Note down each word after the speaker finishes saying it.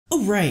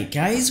Alright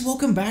guys,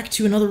 welcome back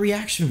to another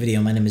reaction video.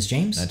 My name is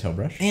James.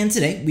 Ninetailedbrush. And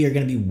today we are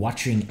going to be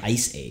watching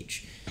Ice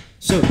Age.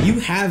 So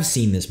you have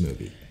seen this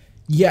movie.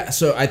 Yeah,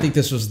 so I think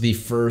this was the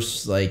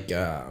first, like,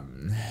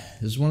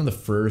 this is one of the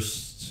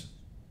first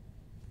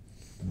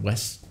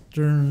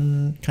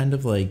Western kind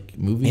of, like,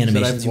 movies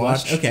Animations that I've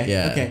watched. Okay,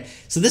 yeah. okay.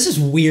 So this is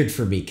weird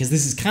for me, because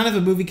this is kind of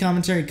a movie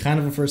commentary, kind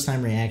of a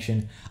first-time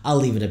reaction. I'll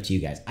leave it up to you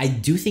guys. I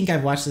do think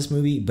I've watched this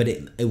movie, but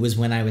it was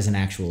when I was an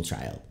actual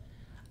child.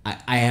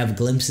 I have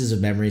glimpses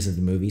of memories of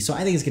the movie, so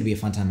I think it's going to be a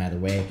fun time either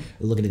way.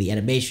 We're looking at the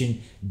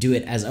animation, do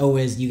it as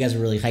always. You guys are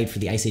really hyped for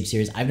the Ice Age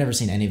series. I've never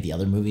seen any of the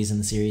other movies in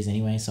the series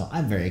anyway, so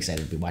I'm very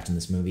excited to be watching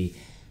this movie,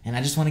 and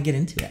I just want to get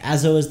into it.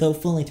 As always, though,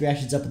 full-length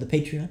reactions up on the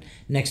Patreon.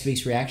 Next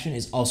week's reaction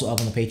is also up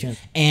on the Patreon.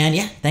 And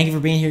yeah, thank you for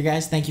being here,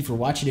 guys. Thank you for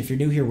watching. If you're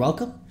new here,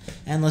 welcome.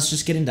 And let's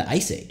just get into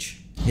Ice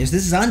Age. Yes,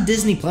 this is on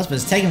Disney+, but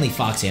it's technically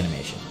Fox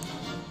Animation.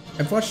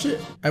 I've watched it.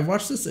 I've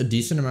watched this a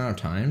decent amount of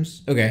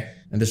times. Okay.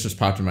 And this just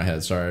popped in my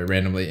head. Sorry, I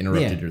randomly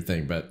interrupted your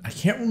thing, but I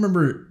can't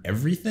remember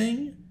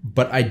everything.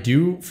 But I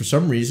do, for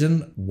some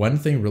reason, one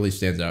thing really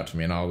stands out to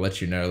me, and I'll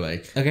let you know,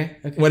 like,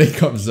 when it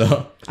comes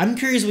up. I'm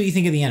curious what you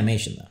think of the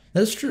animation, though.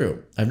 That's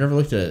true. I've never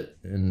looked at it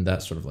in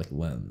that sort of, like,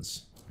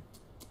 lens.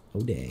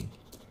 Oh, dang.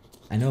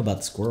 I know about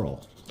the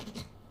squirrel.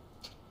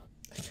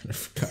 I kind of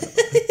forgot.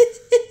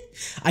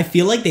 I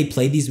feel like they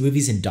played these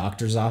movies in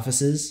doctor's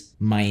offices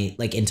my,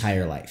 like,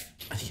 entire life.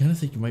 I kind of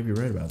think you might be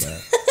right about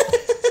that.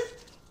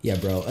 Yeah,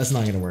 bro, that's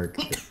not gonna work.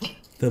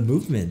 The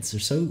movements are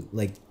so,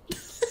 like...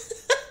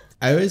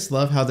 I always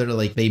love how they're,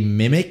 like, they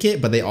mimic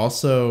it, but they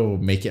also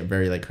make it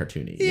very, like,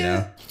 cartoony, you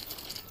know?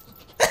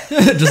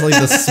 Just, like,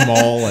 the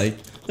small, like...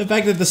 The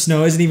fact that the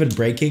snow isn't even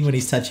breaking when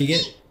he's touching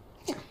it.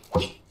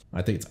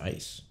 I think it's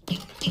ice.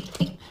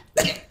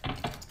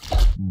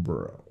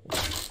 Bro.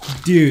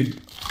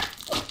 Dude.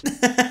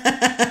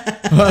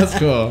 Oh, that's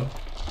cool.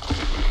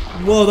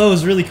 Whoa, that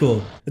was really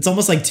cool. It's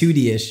almost like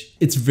 2D-ish.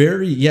 It's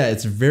very, yeah,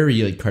 it's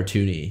very, like,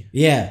 cartoony.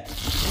 Yeah.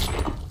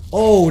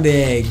 Oh,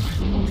 dang.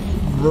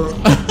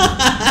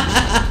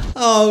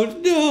 Oh,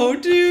 no,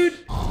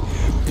 dude.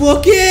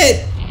 Book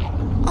it.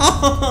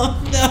 Oh,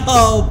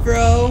 no,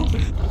 bro.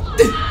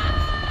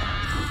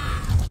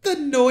 The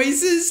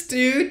noises,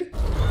 dude.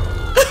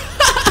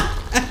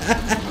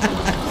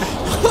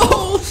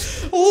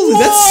 Holy,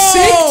 that's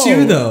sick,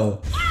 too,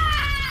 though.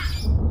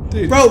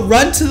 Dude. Bro,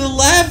 run to the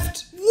left.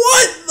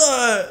 What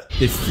the?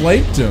 They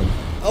flanked him.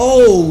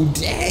 Oh,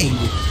 dang.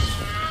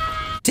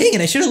 Dang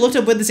it, I should have looked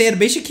up when this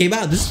animation came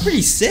out. This is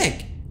pretty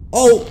sick.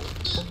 Oh.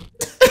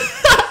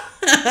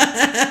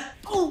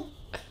 Oh.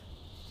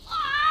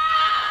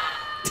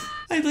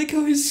 I like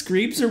how his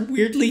screams are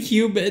weirdly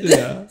human.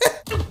 Yeah.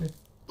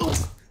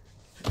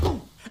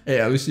 Hey,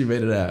 at least you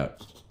made it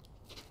out.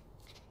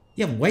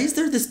 Yeah, why is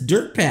there this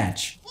dirt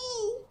patch?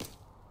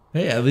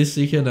 Hey, at least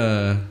you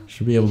can,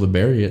 should be able to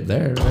bury it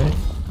there, right?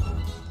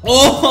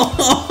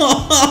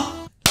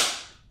 Oh!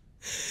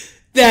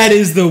 That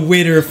is the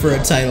winner for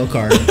a title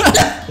card.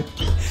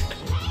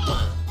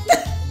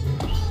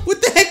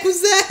 What the heck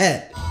was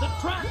that? The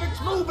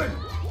traffic's moving.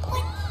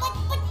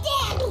 But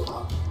Dad.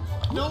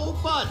 No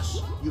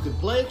buts. You can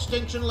play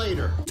Extinction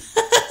later.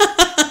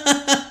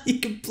 You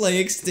can play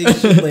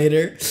Extinction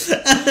later.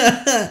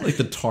 Like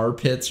the tar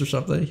pits or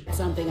something.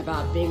 Something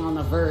about being on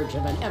the verge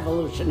of an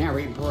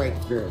evolutionary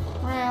breakthrough.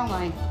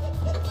 Really?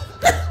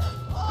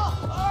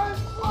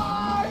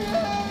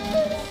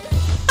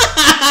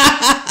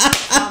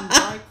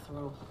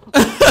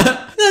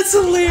 That's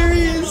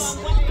hilarious.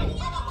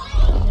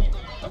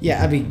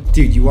 Yeah, I mean,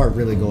 dude, you are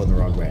really going the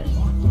wrong way.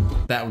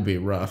 That would be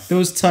rough.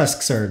 Those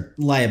tusks are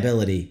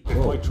liability. If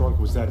my trunk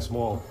was that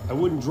small, I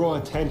wouldn't draw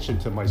attention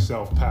to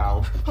myself,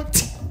 pal.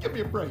 Give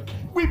me a break.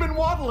 We've been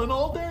waddling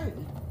all day.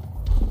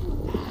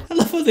 I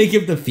love how they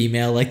give the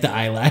female, like, the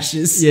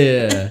eyelashes.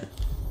 Yeah.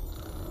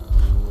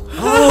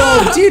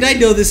 Oh, dude, I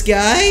know this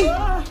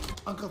guy.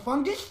 Uncle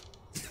Fungus?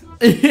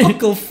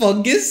 Uncle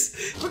Fungus?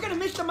 We're gonna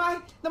miss the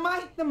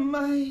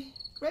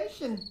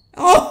migration.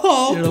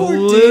 Oh, You're poor a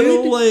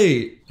little dude.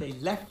 late. They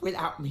left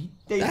without me.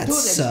 They That do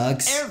this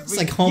sucks. every It's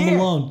like Home year.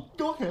 Alone.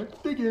 Go ahead,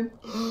 dig in.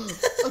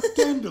 A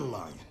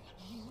dandelion.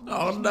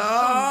 Oh, no.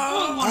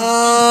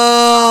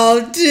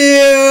 Oh,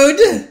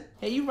 dude.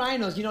 Hey, you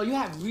rhinos, you know, you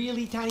have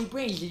really tiny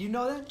brains. Did you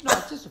know that? No,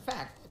 it's just a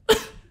fact.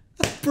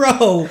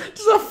 Bro.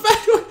 Just a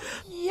fact.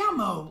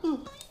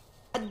 Yummo.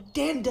 A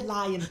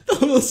dandelion. The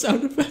little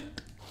sound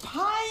effect.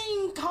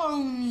 Pine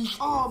cones.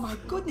 Oh, my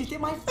goodness, they're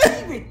my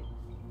favorite.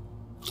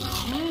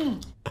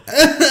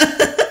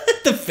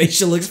 The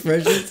facial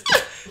expressions.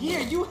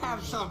 Here, you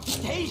have some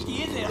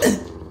tasty, isn't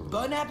it?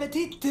 Bon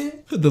appetit.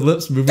 The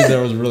lips moving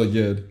there was really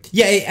good.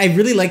 Yeah, I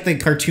really like the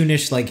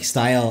cartoonish, like,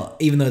 style,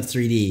 even though it's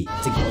 3D.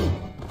 It's like,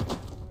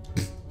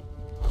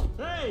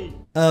 Hey!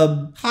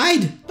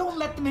 hide. Don't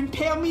let them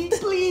impale me,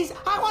 please.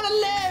 I want to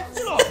live.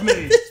 Get off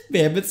me!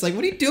 Man, it's like,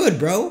 what are you doing,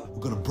 bro?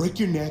 We're gonna break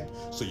your neck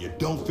so you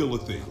don't feel a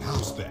thing.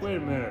 How's that? Wait a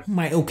minute.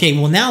 Okay,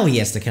 well, now he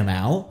has to come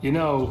out. You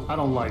know, I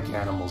don't like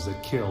animals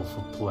that kill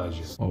for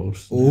pleasure. Oh,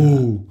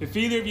 Ooh. If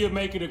either of you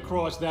make it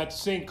across that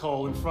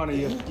sinkhole in front of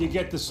you, you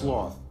get the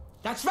sloth.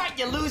 That's right,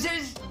 you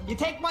losers. You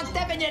take one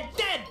step and you're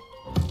dead.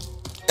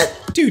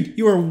 Dude,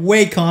 you are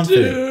way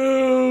confident.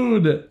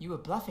 Dude. You were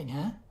bluffing,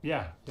 huh?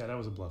 Yeah, that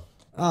was a bluff.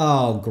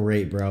 Oh,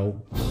 great,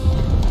 bro.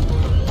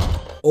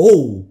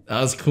 Oh.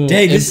 That was cool.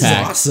 Dang, this is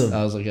awesome.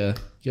 That was like a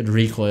good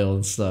recoil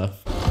and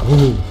stuff.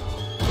 Ooh.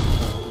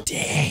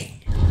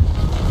 Dang.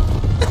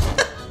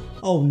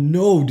 Oh,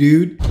 no,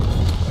 dude.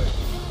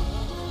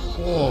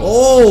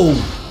 Oh,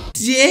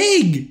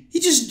 dang. He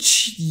just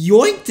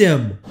yoinked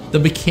him. The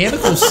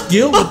mechanical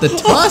skill with the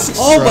tusks,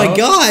 Oh, bro. my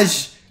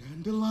gosh.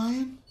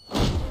 Dandelion?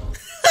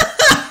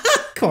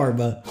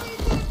 Karma.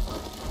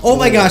 Oh,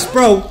 my gosh,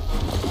 bro.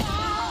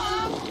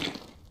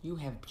 You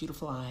have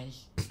beautiful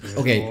eyes.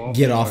 Okay,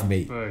 get off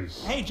me.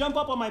 Hey, jump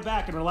up on my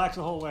back and relax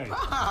the whole way.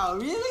 Oh,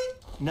 really?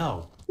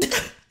 No.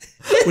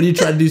 What are you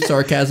trying to do,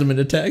 sarcasm in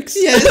a text?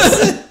 Yes.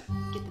 Get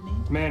the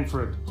name.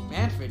 Manfred.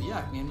 Manfred,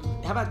 yuck, man.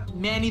 How about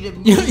Manny the...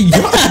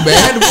 Yuck,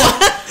 man.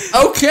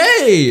 What?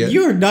 Okay.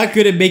 You're not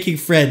good at making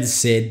friends,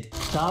 Sid.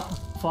 Stop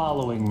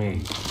following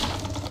me.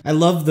 I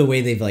love the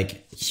way they've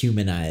like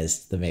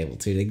humanized the Mabel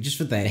too, like just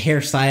with that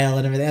hairstyle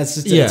and everything. That's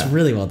just Yeah. it's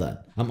really well done.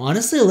 I'm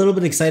honestly a little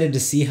bit excited to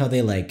see how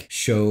they like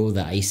show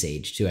the Ice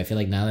Age too. I feel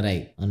like now that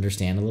I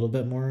understand a little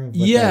bit more of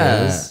what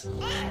that is.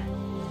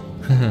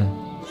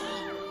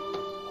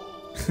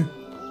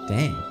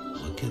 Dang.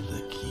 Look at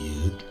the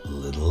cute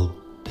little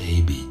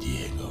baby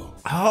Diego.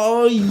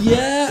 Oh,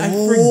 yeah. I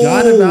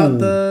forgot about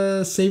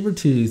the saber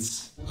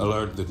tooths.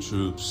 Alert the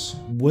troops.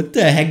 What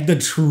the heck? The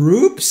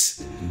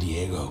troops?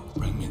 Diego,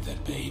 bring me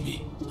that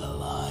baby.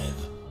 Alive.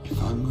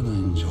 If I'm gonna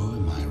enjoy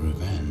my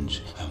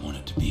revenge, I want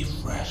it to be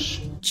fresh.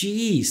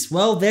 Jeez.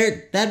 Well,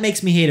 there. That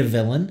makes me hate a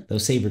villain.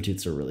 Those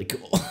saber-tooths are really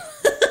cool.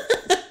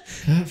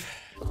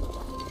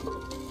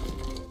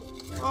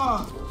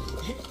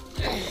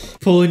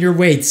 Pulling your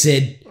weight,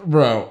 Sid.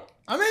 Bro.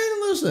 I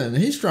mean, listen.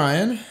 He's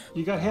trying.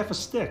 You got half a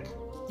stick.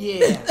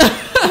 Yeah.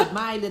 With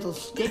my little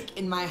stick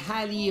in my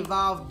highly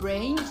evolved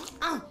brain.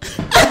 Ow.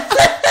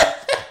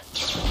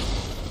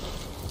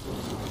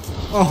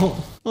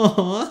 Oh.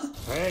 Uh-huh.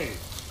 Hey, I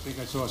think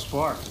I saw a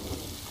spark.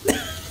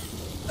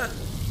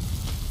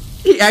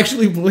 He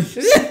actually believes.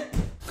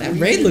 That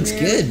raid looks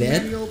good,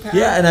 man.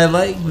 Yeah, and I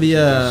like the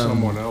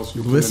Someone else.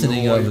 You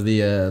glistening of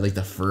the like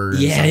the fur.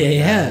 Yeah,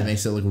 yeah. It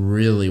makes it look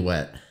really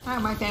wet.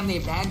 My family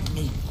abandoned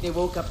me. They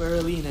woke up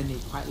early and then they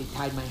quietly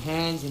tied my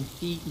hands and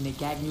feet and they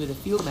gagged me with a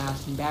field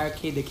mouse and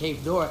barricaded the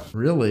cave door.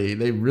 Really?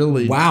 They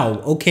really Wow,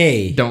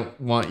 okay. don't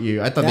want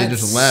you. I thought That they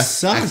just left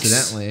sucks.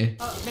 accidentally.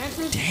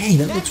 Manfred? Dang,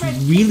 that looks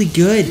Manfred, really You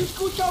good.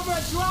 scooch over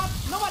a drop.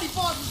 Nobody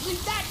falls asleep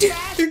that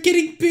fast. They're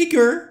getting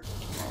bigger.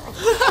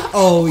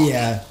 Oh,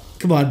 yeah.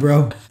 Come on,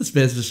 bro. This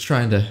man's just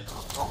trying to.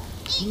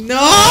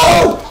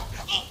 No!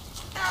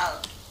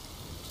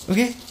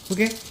 Okay,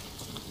 okay.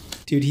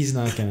 Dude, he's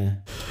not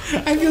gonna.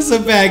 I feel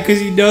so bad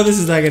because you know this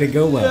is not gonna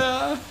go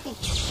well.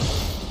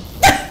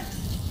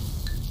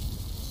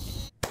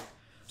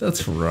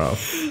 That's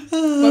rough.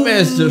 My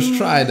man's just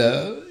trying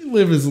to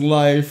live his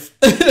life.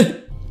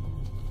 The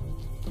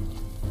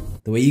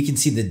way you can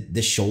see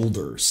the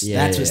shoulders.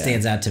 Yeah, that's what yeah.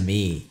 stands out to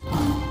me.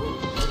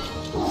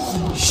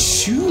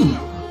 Shoot.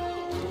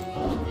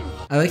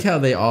 I like how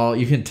they all,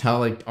 you can tell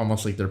like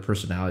almost like their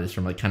personalities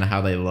from like kind of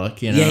how they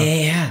look, you know?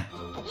 Yeah.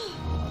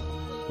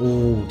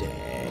 Oh,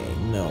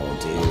 dang. No,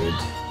 dude.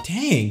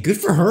 Dang, good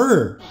for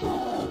her.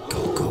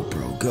 Go,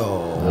 bro,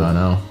 go. I don't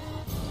know.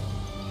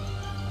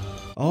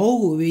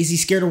 Oh, is he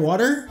scared of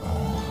water?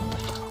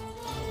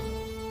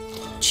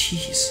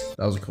 Jeez.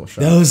 That was a cool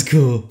shot. That was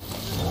cool.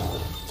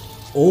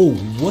 Oh,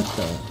 what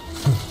the?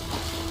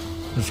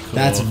 That's cool.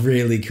 That's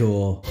really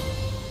cool.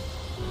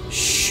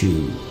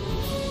 Shoot.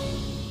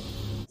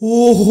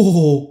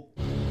 Oh.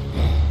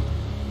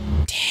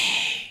 Dang.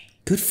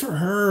 Good for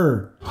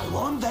her. I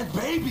want that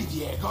baby,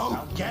 Diego.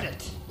 I'll get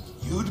it.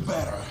 You'd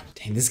better.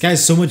 Dang, this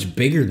guy's so much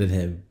bigger than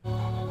him.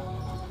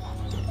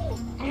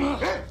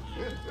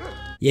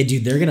 Yeah,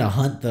 dude, they're gonna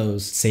hunt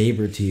those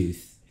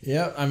saber-tooth.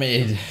 Yep, I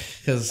mean,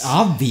 because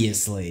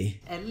Obviously.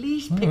 At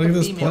least pick look at a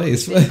this female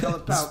place. with the same color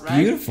belt, right?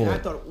 beautiful. And I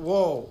thought,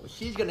 whoa,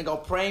 she's gonna go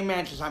praying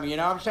mantis on me, you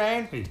know what I'm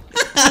saying? Hey,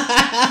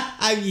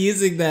 I'm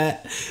using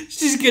that.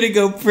 She's gonna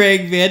go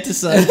praying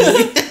mantis on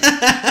me.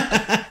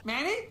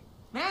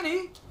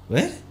 Manny?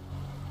 What?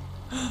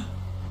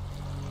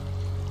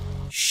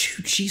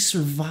 Shoot, she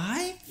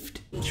survived?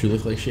 she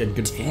looked like she had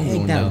good form Dang,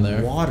 going that down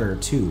there. water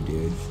too,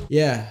 dude.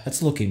 Yeah.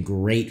 That's looking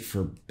great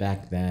for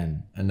back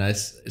then. A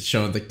nice, it's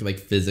showing the like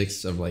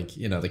physics of like,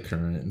 you know, the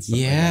current and stuff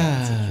Yeah.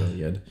 like that. It's really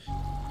good.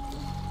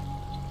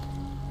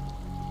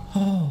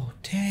 Oh,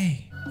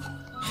 dang.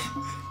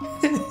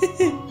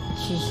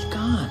 She's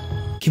gone.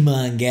 Come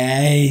on,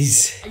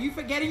 guys. Are you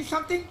forgetting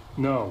something?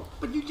 no.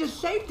 But you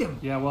just saved him.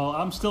 Yeah, well,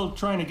 I'm still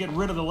trying to get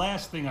rid of the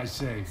last thing I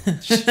saved.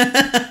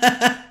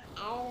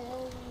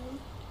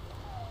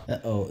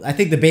 Uh-oh. I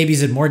think the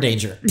baby's in more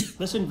danger.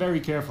 Listen very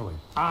carefully.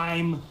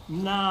 I'm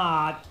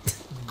not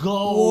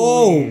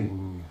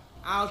going.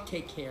 I'll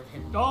take care of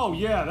him. Oh,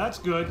 yeah, that's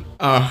good.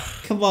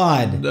 Come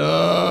on.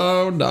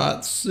 No,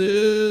 not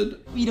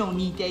Sid. We don't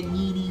need that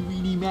needy,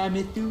 weedy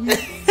mammoth, do we?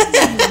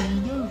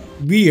 No.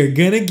 We are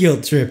gonna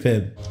guilt trip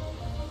him.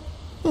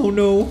 Oh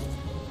no.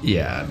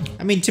 Yeah.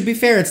 I mean, to be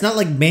fair, it's not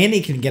like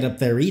Manny can get up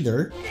there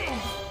either.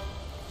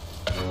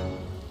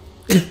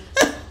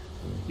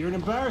 You're an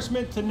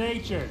embarrassment to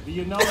nature. Do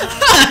you know that?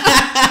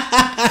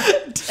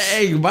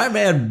 Dang, my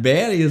man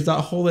Manny is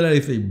not holding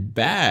anything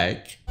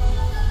back.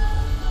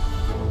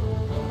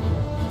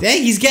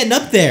 Dang, he's getting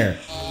up there.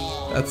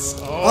 That's...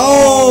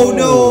 Oh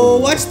no,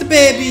 watch the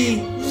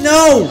baby.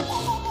 No.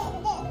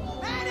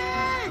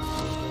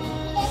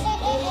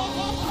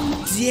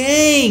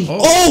 Dang.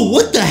 Oh,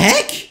 what the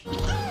heck?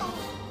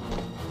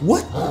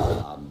 What?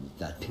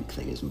 That pink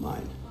thing is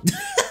mine.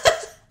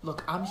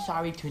 Look, I'm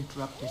sorry to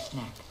interrupt your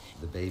snack.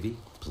 The baby,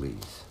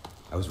 please.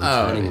 I was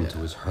returning him to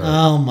his herd.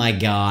 Oh my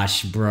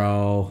gosh,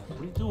 bro. What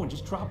are you doing?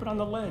 Just drop it on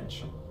the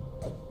ledge.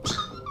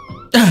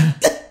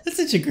 That's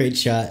such a great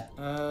shot.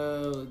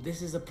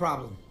 This is a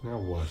problem. Now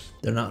what?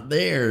 They're not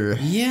there.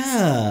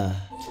 Yeah.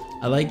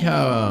 I like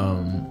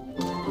how,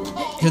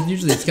 because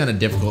usually it's kind of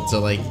difficult to,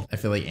 like, I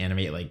feel like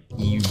animate, like,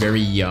 you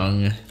very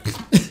young,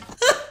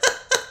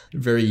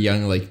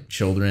 like,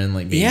 children,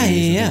 like, babies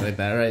and things like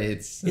that, right?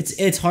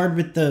 It's hard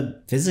with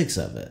the physics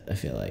of it, I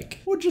feel like.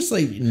 Or just,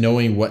 like,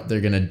 knowing what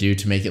they're gonna do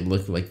to make it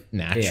look, like,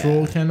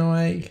 natural, kind of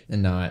like,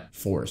 and not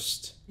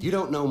forced. You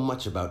don't know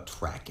much about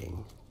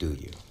tracking, do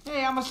you?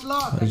 Hey, I'm a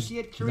sloth. I see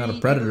a tree, not a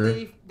predator. eat a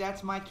leaf,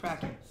 that's my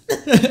tracking.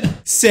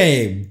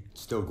 Same.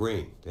 Still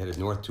green. They headed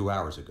north 2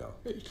 hours ago.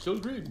 Hey, still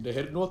green. They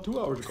headed north 2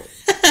 hours ago.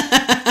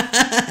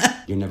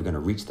 You're never gonna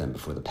reach them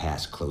before the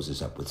pass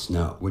closes up with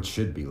snow, which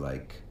should be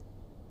like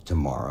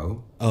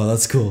tomorrow. Oh,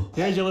 that's cool.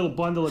 Here's your little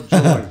bundle of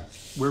joy.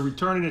 We're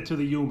returning it to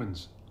the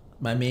humans.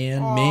 My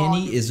man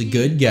Manny is a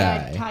good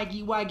guy.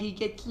 Tiggy Waggy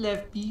gets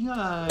left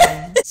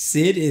behind.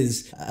 Sid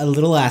is a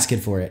little asking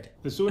for it.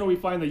 The sooner we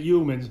find the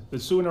humans, the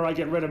sooner I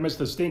get rid of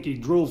Mr. Stinky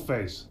Drool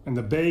Face. And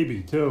the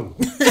baby, too.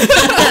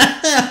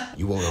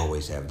 You won't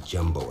always have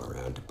Jumbo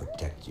around to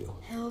protect you.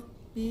 Help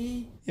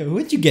me. Yeah,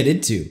 what'd you get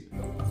into?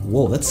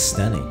 Whoa, that's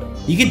stunning.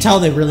 You can tell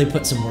they really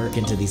put some work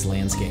into these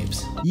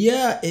landscapes.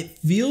 Yeah, it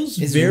feels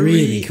It's very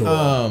really cool.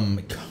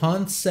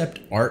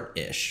 Concept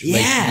art-ish.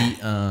 Yeah.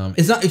 Like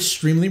it's not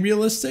extremely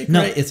realistic,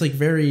 right? It's like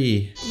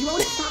very... You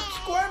won't stop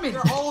squirming.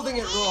 You're holding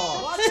it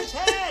wrong. Watch his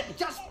head.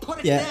 Just put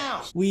it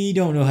down. We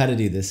don't know how to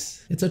do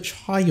this. It's a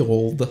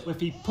child. If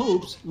he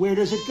poops, where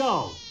does it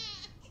go?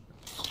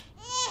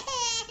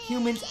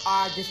 Humans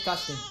are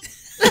disgusting.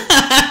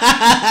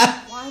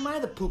 Why am I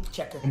the poop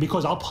checker? And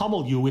because I'll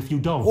pummel you if you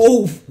don't.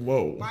 Oh,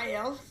 whoa. Why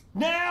else?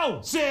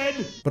 Now,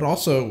 Sid! But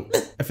also,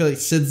 I feel like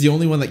Sid's the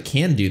only one that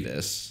can do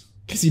this.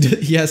 Because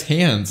he has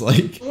hands,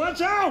 like...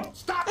 Watch out!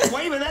 Stop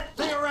waving that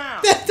thing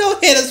around!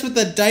 don't hit us with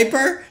a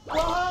diaper.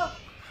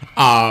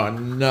 Oh,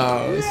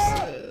 no.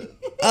 Yeah.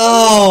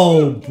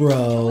 Oh,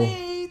 bro.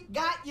 Please,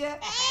 got ya.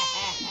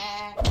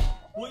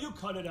 Will you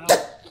cut it out?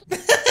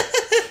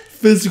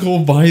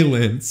 Physical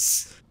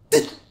violence.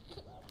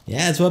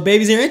 Yeah, that's what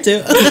babies are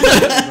into.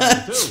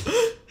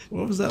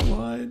 What was that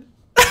line?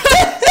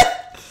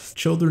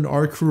 Children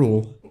are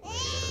cruel.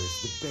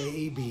 There's the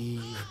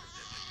baby.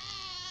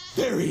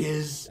 There he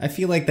is. I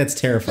feel like that's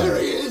terrifying. There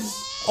he is.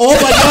 Oh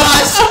my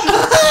gosh!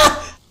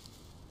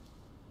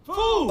 Food!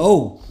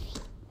 Oh.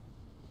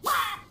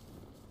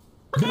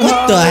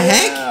 What the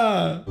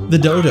heck? The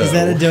dodo. Is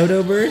that a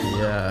dodo bird?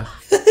 Yeah.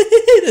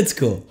 That's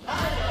cool.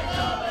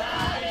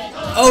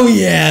 Oh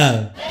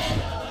yeah.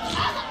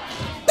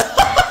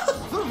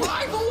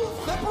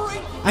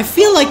 I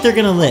feel like they're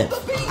gonna live.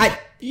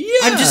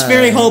 I'm just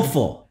very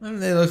hopeful. I mean,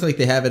 they look like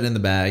they have it in the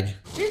bag.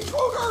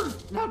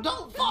 Intruders! Now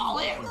don't fall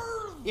in.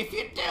 If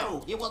you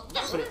do, you will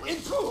definitely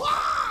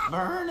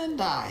burn and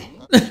die.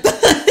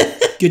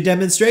 Good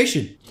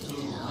demonstration.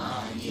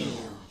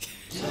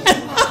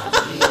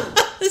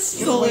 This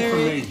is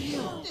hilarious.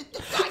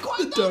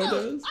 The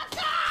dodos.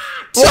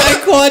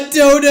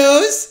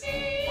 Taekwondo-dos.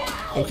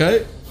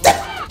 Okay.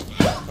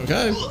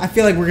 Okay. I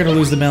feel like we're gonna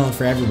lose the melon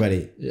for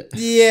everybody.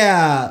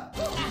 Yeah.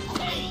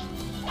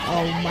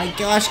 Oh my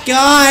gosh,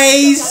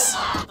 guys!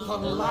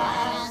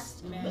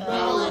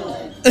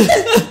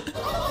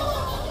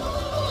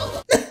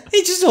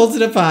 He just holds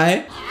it up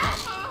high.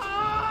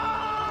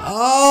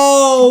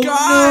 Oh,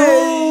 guys!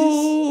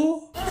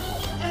 No.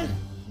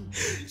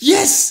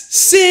 Yes,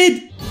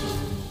 Sid.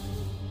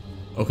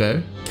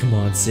 Okay. Come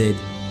on, Sid.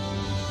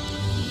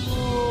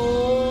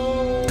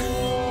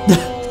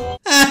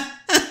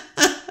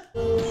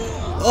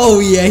 Oh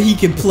yeah, he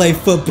can play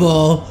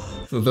football.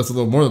 So that's a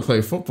little more than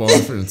playing football.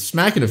 It's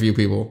smacking a few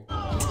people.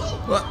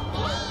 What?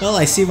 Well,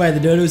 I see why the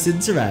dodos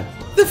didn't survive.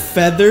 The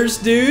feathers,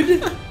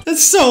 dude.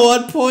 That's so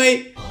on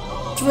point.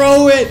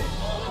 Throw it.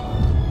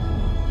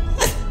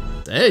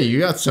 Hey, you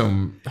got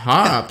some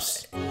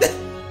hops.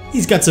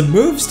 He's got some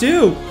moves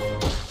too.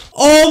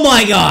 Oh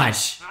my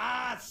gosh.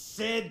 Ah,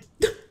 Sid.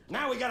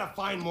 Now we gotta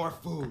find more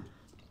food.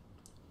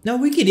 No,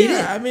 we can eat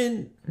it. I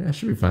mean, yeah,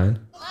 should be fine.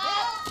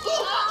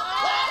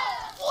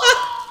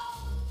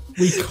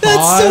 We caused...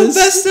 That's so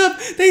messed up.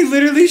 They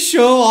literally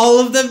show all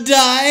of them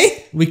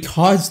die. We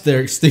caused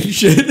their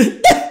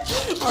extinction.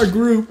 Our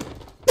group.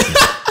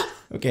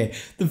 Okay,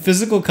 the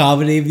physical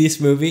comedy of this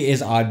movie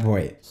is on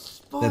point.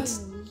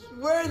 That's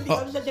worthy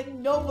of such a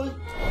noble.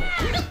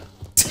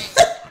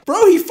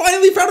 Bro, he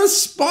finally found a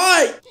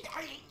spot.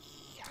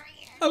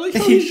 I like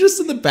how he's just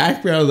in the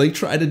background, like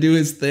trying to do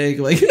his thing,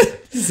 like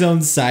his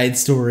own side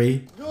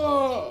story.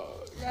 Oh,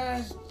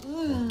 yes.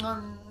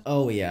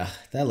 Oh yeah,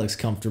 that looks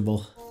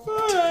comfortable.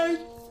 Good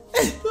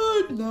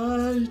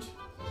night.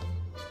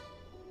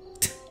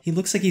 He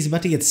looks like he's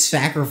about to get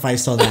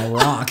sacrificed on that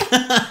rock.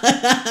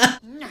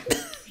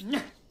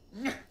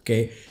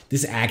 Okay,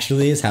 this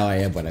actually is how I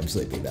am when I'm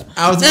sleeping, though.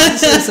 I was about to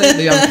say the same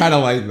thing. I'm kind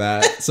of like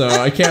that, so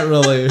I can't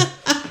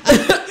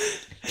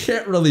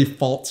really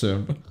fault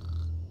him.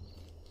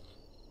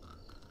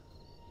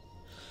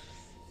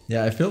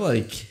 Yeah, I feel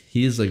like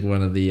he's like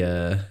one of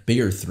the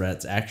bigger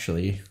threats,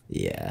 actually.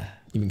 Yeah.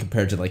 Even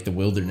compared to like the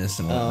wilderness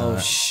and whatnot. Oh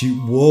shoot!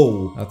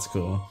 Whoa, that's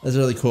cool. That's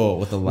really cool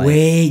with the light.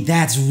 Wait,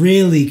 that's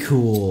really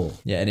cool.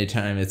 Yeah,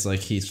 anytime it's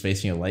like he's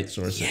facing a light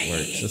source, it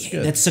works. That's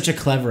good. That's such a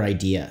clever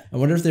idea. I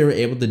wonder if they were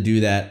able to do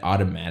that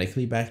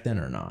automatically back then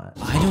or not.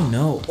 I don't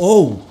know.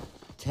 Oh,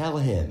 tell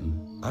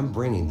him I'm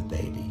bringing the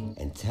baby,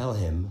 and tell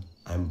him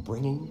I'm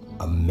bringing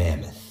a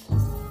mammoth.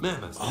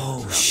 Mammoth.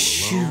 Oh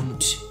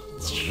shoot!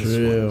 It's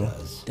true.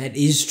 That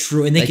is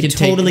true, and they can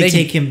totally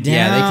take him down.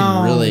 Yeah, they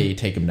can really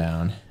take him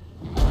down.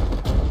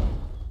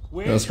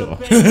 That's cool.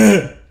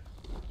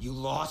 You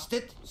lost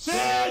it?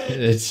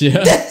 It's,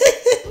 yeah.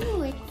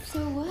 Oh, it's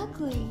so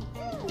ugly.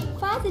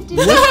 Father did.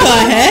 What the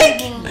heck?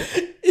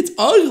 It's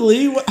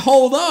ugly.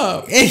 Hold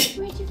up.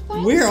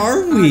 Where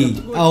are we?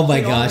 Oh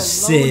my gosh,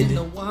 Sid. In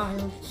the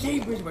wild,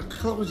 sabers were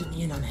closing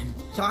in on him,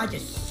 so I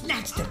just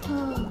snatched him.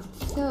 Oh,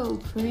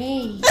 so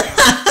pretty.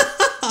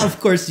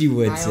 Of course you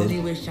would, I Sid. only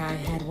wish I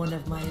had one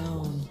of my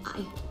own.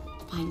 I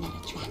find that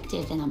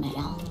attractive in a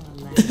male.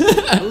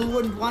 Who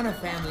wouldn't want a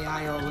family,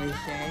 I always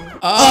say.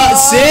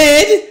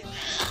 Sid!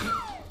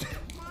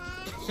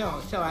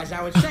 So as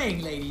I was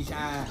saying, ladies, Ew!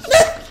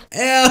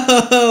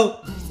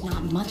 There's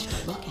not much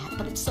to look at,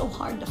 but it's so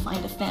hard to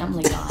find a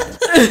family guy.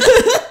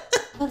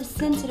 Well, the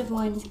sensitive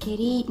ones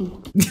get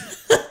eaten.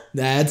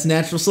 That's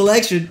natural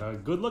selection. A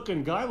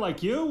good-looking guy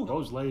like you?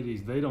 Those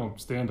ladies, they don't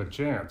stand a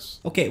chance.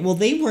 Okay, well,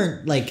 they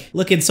weren't, like,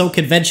 looking so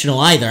conventional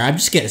either, I'm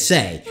just gonna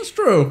say. That's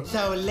true.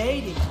 So,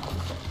 ladies,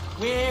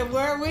 where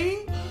were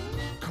we?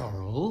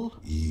 Carl?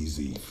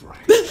 Easy,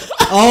 Frank.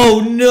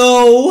 Oh,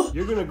 no!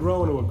 You're gonna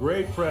grow into a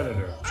great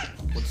predator.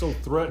 What's so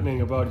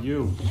threatening about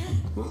you?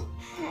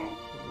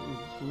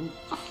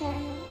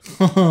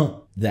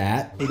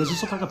 That. Hey, does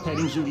this look like a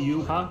petting zoo to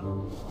you, huh?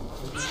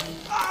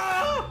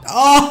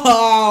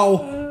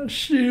 Oh!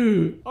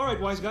 Shoot. All right,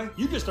 wise guy,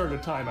 you just earned a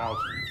timeout.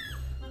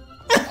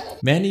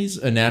 Manny's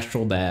a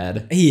natural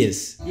dad. He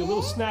is. Be a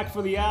little snack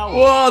for the owl.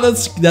 Whoa,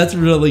 that's a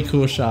really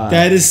cool shot.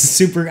 That is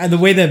super. And the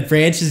way that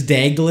branch is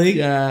dangling.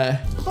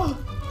 Yeah.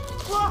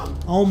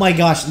 Oh my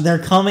gosh, they're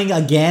coming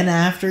again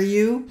after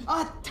you?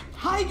 A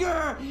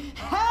tiger!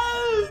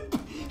 Help!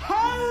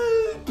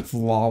 Help!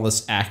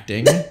 Flawless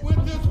acting.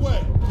 Went this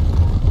way.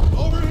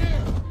 Over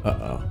here.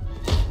 Uh-oh.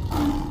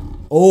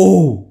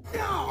 Oh!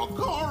 No,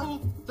 Carl.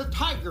 The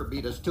tiger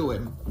beat us to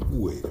him.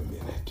 Wait a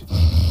minute.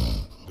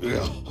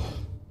 Yeah.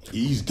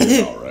 He's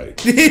dead, all right.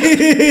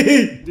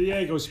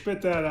 Diego,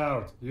 spit that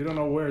out. You don't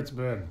know where it's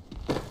been.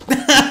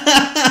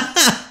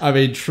 I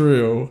mean,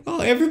 true. Oh,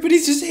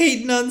 everybody's just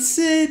hating on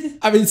Sid.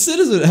 I mean, Sid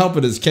isn't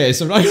helping his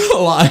case, I'm not gonna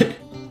lie.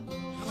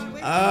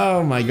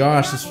 Oh my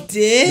gosh,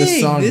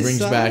 this song brings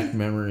back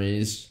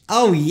memories.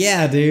 Oh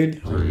yeah,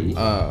 dude. 3, 2,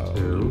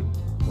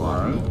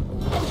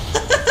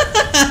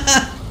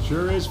 1.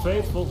 Sure is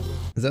faithful.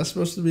 Is that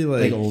supposed to be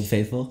like Old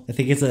Faithful? I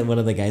think it's one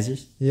of the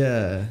geysers.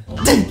 Yeah.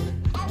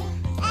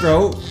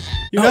 Bro,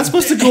 you're not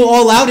supposed to go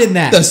all out in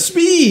that. The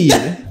speed!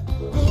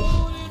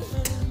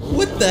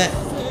 What the?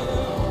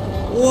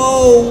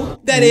 Whoa,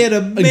 that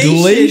animation.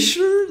 A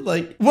glacier?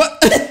 Like, what?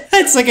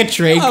 That's like a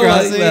train I like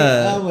crossing.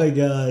 that. Oh my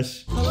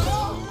gosh.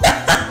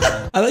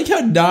 I like how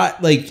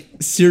not, like,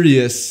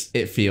 serious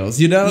it feels,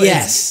 you know?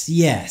 Yes,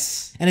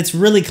 yes. And it's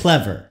really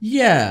clever.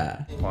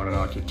 Yeah. Modern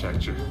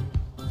architecture.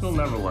 It'll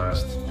never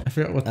last. I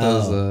forgot what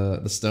those,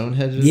 the stone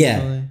hedges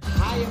Yeah.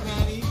 Hiya,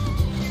 Manny.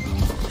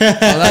 Oh,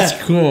 that's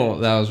cool.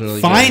 That was really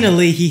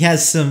Finally, he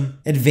has some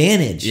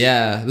advantage. good.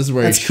 Yeah, this is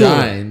where That's he cool.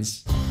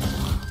 shines.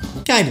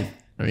 Kind of.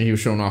 I mean, he was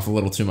showing off a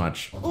little too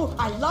much. Oh,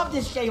 I love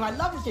this game. I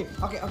love this game.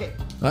 Okay.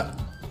 What?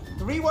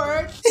 3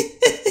 words.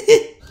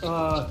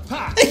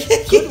 Pack.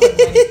 Good one,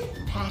 Manny.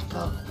 Pack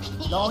of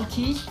long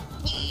teeth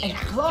and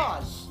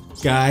claws.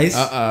 Guys.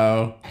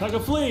 Uh-oh. Pack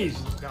of fleas.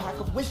 Pack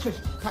of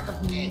whiskers. Pack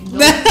of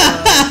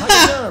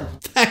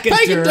Pack of germ.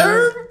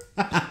 Pachyderm.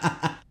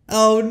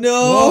 Oh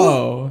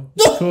no.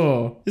 Whoa.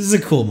 Cool. This is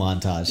a cool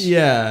montage.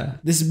 Yeah.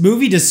 This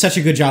movie does such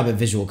a good job at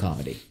visual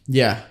comedy.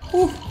 Yeah.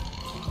 Whew.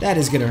 That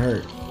is gonna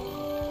hurt.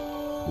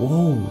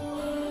 Whoa.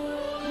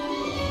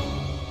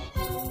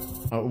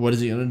 Oh, what is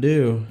he gonna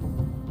do?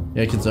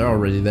 Yeah, kids are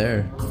already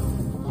there.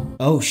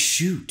 Oh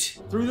shoot.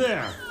 Through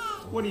there.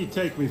 What do you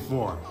take me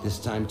for? This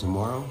time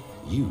tomorrow,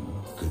 you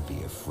could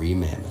be a free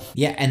mammoth.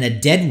 Yeah, and a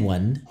dead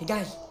one. Hey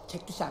guys,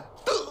 check this out.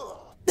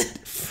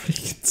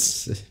 Freaking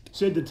Sid.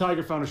 Sid, the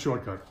tiger found a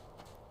shortcut.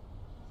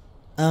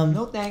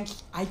 No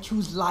thanks. I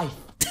choose life.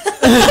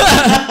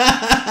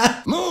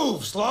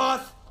 Move,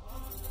 sloth!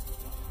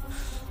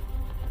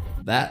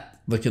 That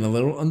looking a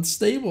little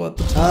unstable at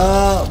the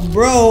time.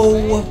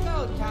 Bro.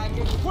 Go,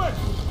 tiger. Quick,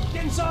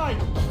 get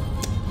inside.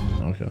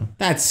 Okay.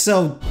 That's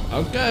so.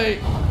 Okay.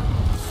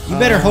 You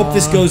better hope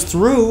this goes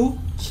through.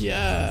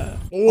 Yeah.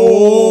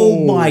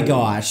 Oh my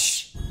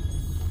gosh.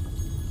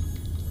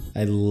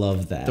 I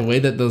love that. The way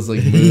that those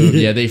like move,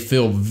 yeah, they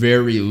feel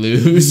very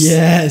loose.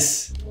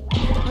 Yes.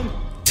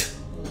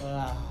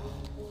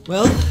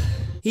 Well,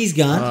 he's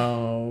gone.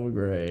 Oh,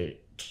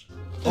 great.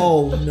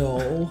 Oh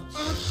no.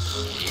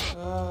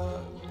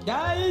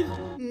 Guys.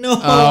 No.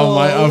 Oh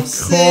my, of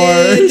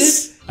Sid.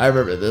 course. I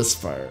remember this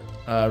part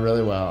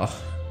really well.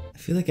 I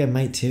feel like I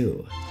might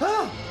too.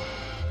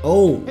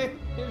 Oh.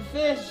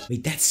 Fish.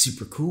 Wait, that's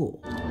super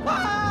cool.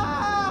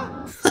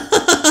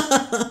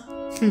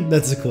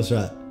 That's a cool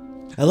shot.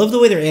 I love the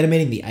way they're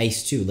animating the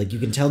ice too. Like you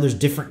can tell there's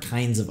different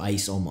kinds of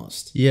ice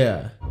almost.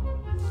 Yeah.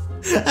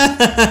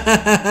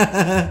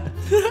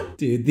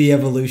 Dude, the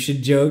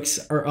evolution jokes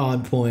are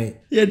on point.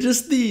 Yeah,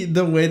 just the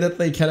way that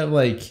they kind of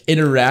like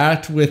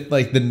interact with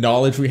like the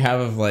knowledge we have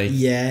of like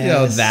you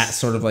know, that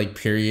sort of like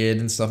period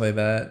and stuff like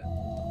that.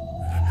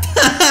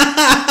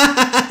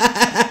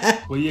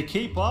 Will you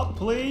keep up,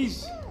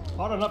 please?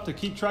 Hard enough to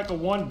keep track of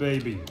one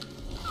baby.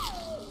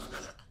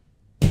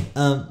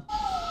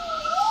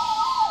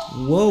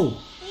 Whoa.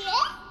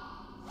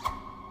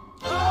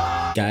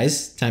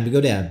 Guys, time to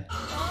go down.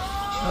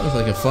 That was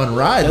like a fun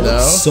ride, That though.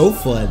 looks so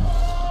fun.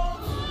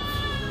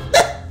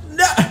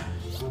 No!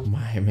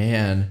 My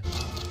man.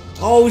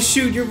 Oh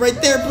shoot, you're right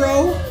there,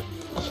 bro.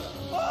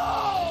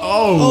 Oh.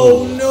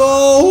 Oh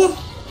no.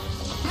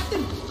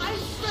 Captain,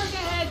 iceberg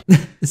ahead.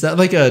 Is that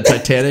like a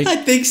Titanic? I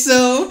think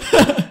so.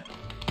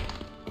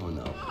 Oh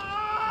no.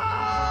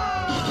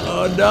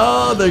 Oh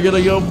no, they're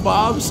gonna go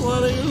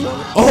bobsledding or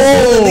something.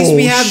 Oh, at least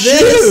we have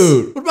this.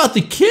 Shoot. What about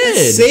the kid?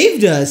 That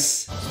saved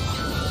us.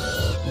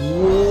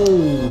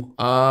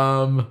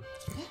 Whoa.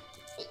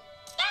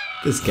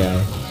 This guy.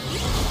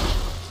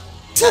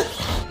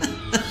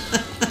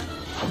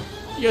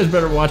 You guys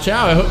better watch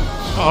out. I hope.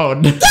 Oh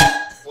no.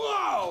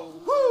 Whoa!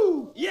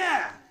 Woo!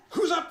 Yeah!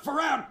 Who's up for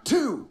round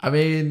 2? I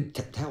mean,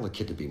 Tell the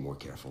kid to be more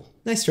careful.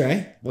 Nice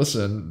try.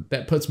 listen,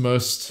 that puts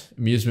most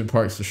amusement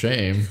parks to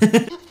shame.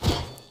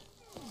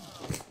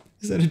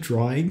 Is that a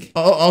drawing?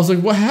 Oh, I was like,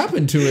 what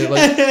happened to it?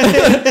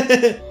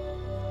 Like,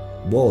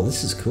 Whoa,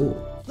 this is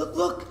cool.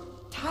 Look,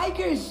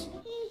 tigers.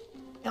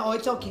 No,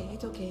 it's okay,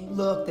 it's okay.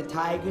 Look, the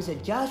tigers are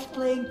just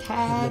playing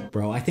tag. Look,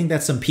 bro, I think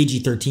that's some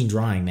PG-13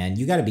 drawing, man.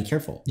 You gotta be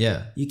careful.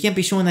 yeah. You can't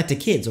be showing that to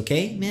kids,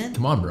 okay, man?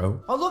 Come on,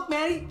 bro. Oh, look,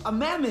 Manny, a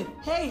mammoth.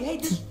 Hey,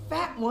 this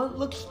fat one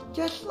looks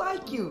just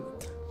like you.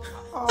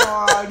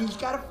 Oh, and he's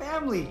got a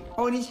family.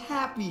 Oh, and he's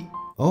happy.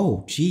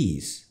 Oh,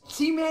 jeez.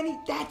 See, Manny,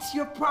 that's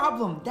your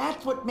problem.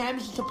 That's what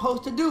mammoths are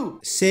supposed to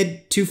do.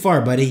 Sid, too far,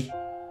 buddy.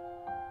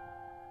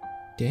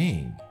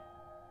 Dang.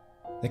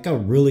 That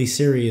got really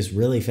serious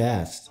really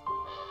fast.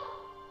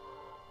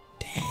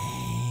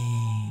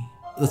 Dang.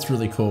 That's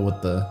really cool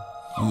with the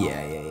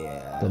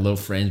Yeah. low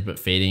frames but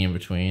fading in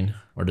between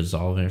or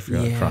dissolving. I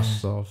forgot Yeah. cross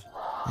dissolve.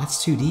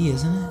 That's 2D,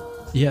 isn't it?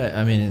 Yeah,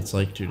 I mean it's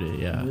like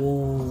 2D. Yeah.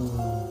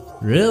 Whoa.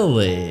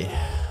 Really?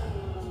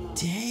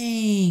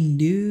 Dang,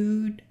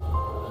 dude.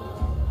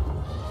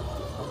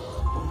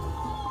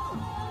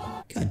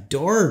 Got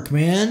dark,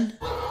 man.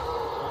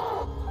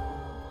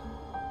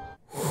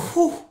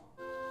 Whew.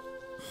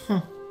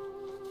 Huh.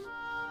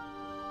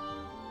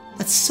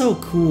 That's so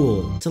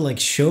cool to like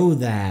show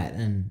that,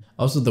 and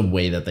Also, the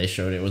way that they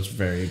showed it was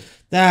very.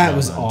 that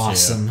was done, too.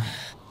 awesome.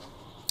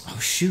 Oh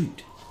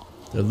shoot.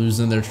 They're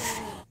losing their.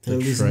 They're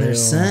losing their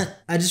scent.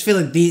 I just feel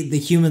like the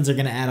humans are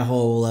gonna add a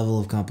whole level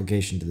of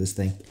complication to this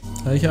thing.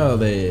 I like how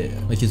they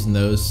like his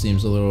nose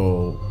seems a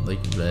little like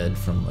red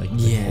from like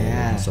the cold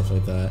and stuff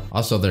like that.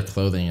 Also, their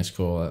clothing is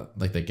cool.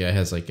 Like the guy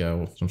has like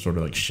some sort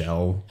of like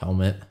shell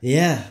helmet.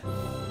 Yeah.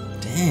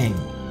 Dang.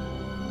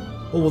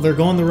 Oh, well, they're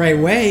going the right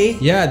way.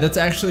 Yeah, that's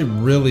actually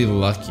really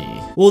lucky.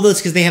 Well,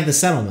 that's because they have the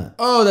settlement.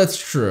 Oh, that's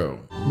true.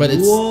 But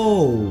it's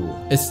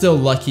Whoa. it's still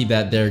lucky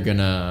that they're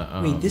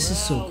gonna. Wait, this is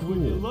so Would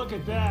you cool. look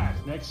at that?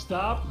 Next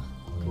stop,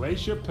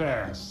 Glacier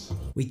Pass.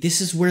 Wait,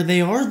 this is where they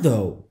are,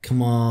 though.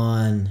 Come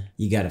on.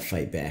 You gotta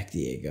fight back,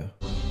 Diego.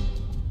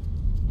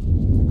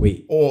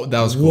 Wait. Oh, that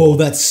was cool. Whoa,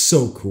 that's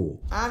so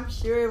cool. I'm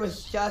sure it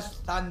was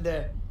just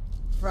thunder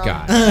from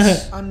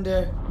Guys.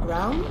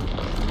 underground.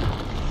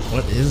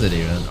 What is it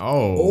even?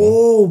 Oh.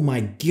 Oh my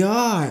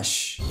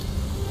gosh.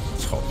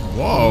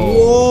 Whoa.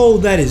 Whoa,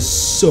 that is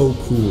so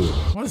cool.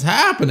 What is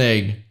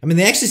happening? I mean,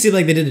 they actually seem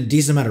like they did a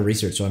decent amount of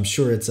research, so I'm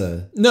sure it's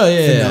a No,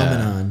 yeah.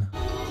 phenomenon.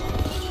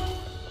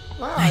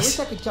 Wow, I wish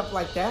I could jump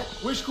like that.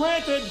 Wish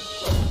granted.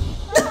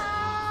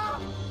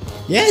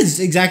 Yeah, it's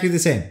exactly the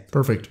same.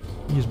 Perfect.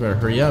 You guys better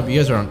hurry up. You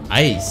guys are on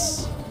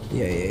ice.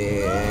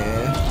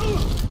 Yeah.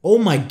 Oh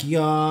my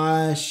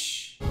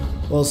gosh.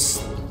 Well,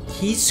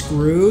 he's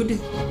screwed.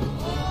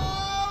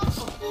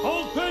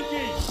 Hold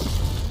pinky.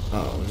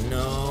 Oh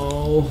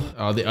no. no.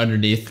 Oh, the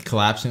underneath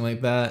collapsing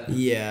like that?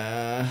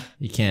 Yeah.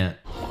 You can't.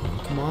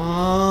 Come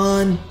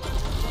on.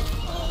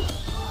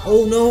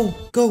 Oh no.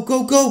 Go,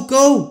 go, go,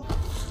 go.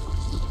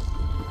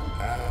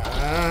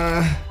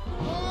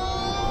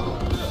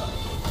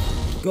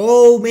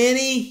 Go,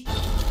 Manny.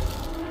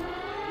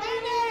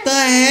 The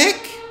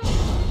heck?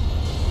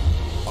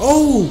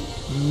 Oh.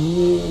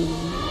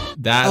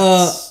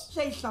 That's...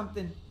 Say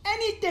something.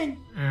 Anything.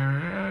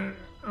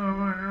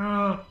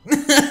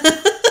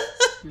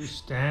 You're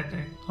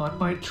standing on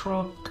my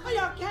trunk. Are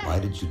you okay? Why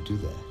did you do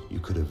that? You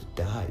could have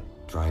died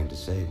trying to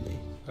save me.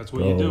 That's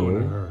what you do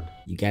when I heard.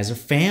 You guys are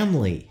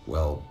family.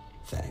 Well,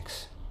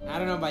 thanks. I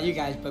don't know about you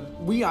guys,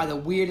 but we are the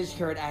weirdest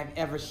herd I've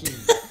ever seen.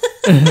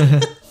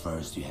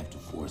 First, you have to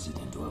force it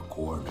into a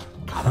corner,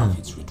 cut off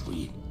its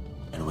retreat.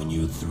 And when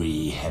you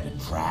three have it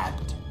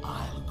trapped,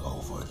 I'll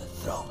go for the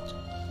throat.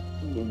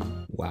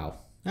 Wow.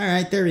 All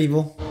right, they're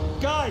evil.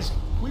 Guys,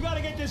 we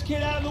gotta get this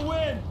kid out of the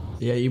wind.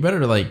 Yeah, you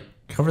better like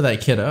cover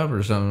that kid up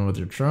or something with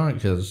your trunk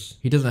because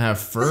he doesn't have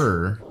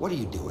fur. What are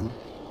you doing?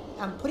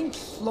 I'm putting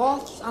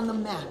sloths on the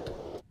map.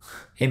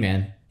 Hey,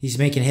 man. He's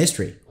making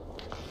history.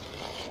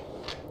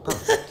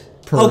 Perfect.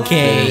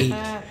 Okay.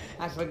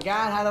 I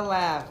forgot how to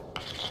laugh.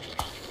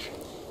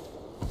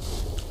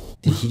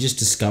 Did he just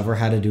discover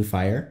how to do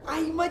fire?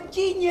 I'm a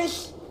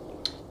genius.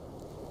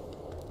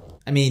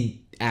 I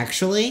mean,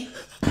 actually?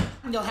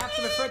 You'll have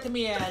to refer to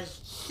me as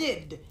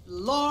Sid,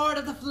 Lord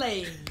of the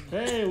Flame.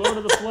 Hey, Lord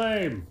of the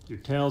Flame. Your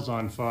tail's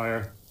on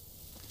fire.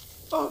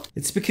 Oh,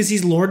 It's because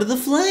he's Lord of the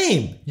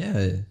Flame.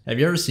 Yeah. Have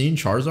you ever seen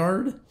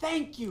Charizard?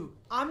 thank you.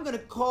 I'm gonna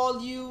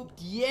call you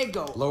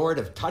Diego. Lord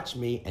of Touch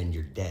Me and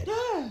you're dead.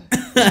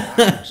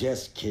 I'm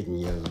just kidding,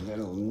 you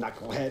little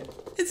knucklehead.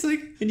 It's like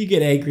when you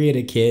get angry at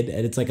a kid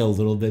and it's like a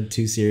little bit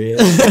too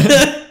serious.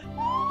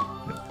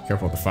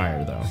 Careful with the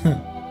fire, though.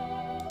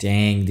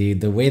 Dang,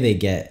 dude. The way they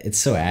get, it's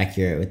so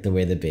accurate with the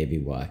way the baby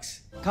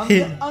walks. Come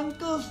to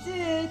Uncle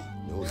Sid.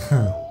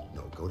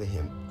 No, go to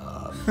him.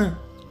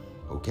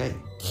 Okay.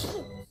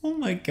 Oh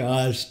my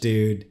gosh,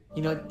 dude.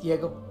 You know,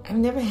 Diego, I've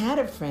never had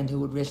a friend who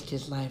would risk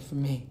his life for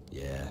me.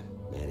 Yeah,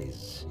 man,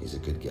 he's a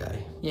good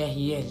guy. Yeah,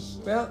 he is.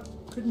 Well,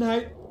 good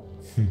night.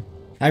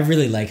 I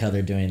really like how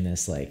they're doing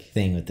this like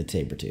thing with the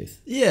saber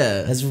tooth.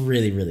 Yeah. That's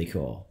really, really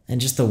cool.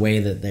 And just the way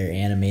that they're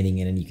animating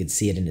it and you can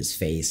see it in his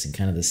face and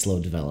kind of the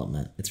slow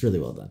development. It's really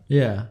well done.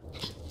 Yeah.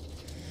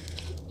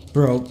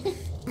 Bro.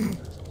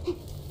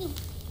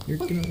 You're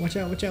gonna watch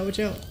out, watch out, watch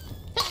out.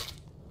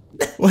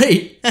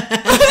 Wait.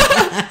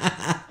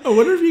 I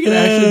wonder if you can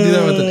actually do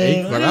that with an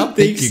acorn. I don't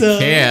think you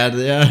can.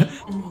 Yeah.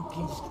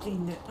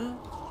 Clean that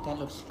up. That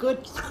looks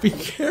good. Be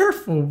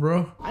careful,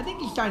 bro. I think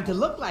he's starting to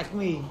look like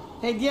me.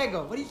 Hey,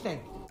 Diego, what do you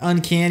think?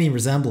 Uncanny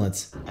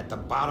resemblance. At the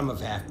bottom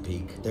of Half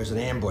Peak, there's an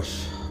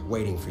ambush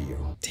waiting for you.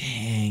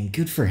 Dang,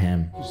 good for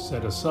him. You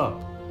set us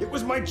up. It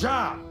was my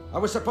job. I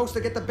was supposed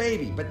to get the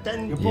baby, but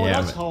then You brought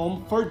us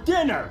home for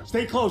dinner.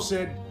 Stay close,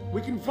 Sid.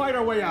 We can fight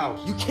our way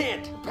out. You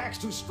can't. The pack's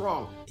too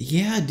strong.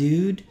 Yeah,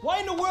 dude. Why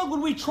in the world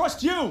would we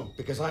trust you?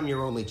 Because I'm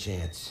your only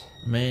chance.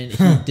 Man,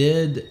 he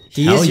did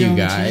He tell is your you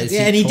only guys. chance.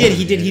 Yeah, and he did.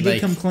 He did like,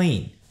 come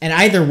clean. And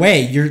either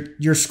way,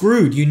 you're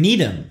screwed. You need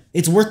him.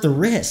 It's worth the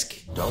risk.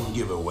 Don't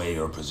give away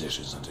your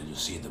positions until you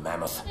see the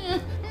mammoth.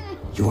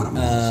 You want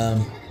to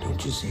move,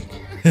 don't you,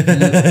 Zeke?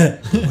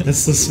 That's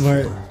so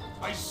smart.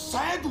 I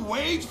said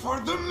wait for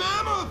the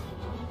mammoth!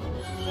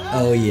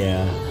 Oh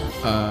yeah.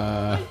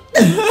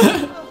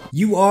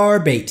 You are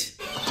bait.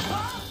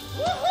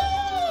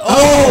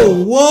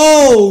 Oh,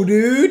 whoa,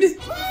 dude.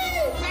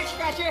 Back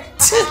scratcher.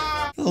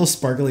 A little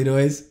sparkly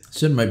noise.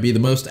 Sid might be the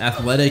most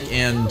athletic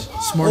and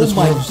smartest Oh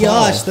my one of us all.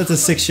 gosh, that's a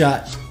 6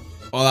 shot.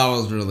 Oh, that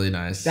was really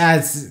nice.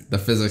 That's... The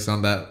physics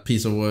on that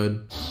piece of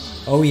wood.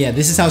 Oh yeah,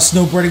 this is how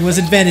snowboarding was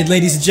invented,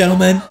 ladies and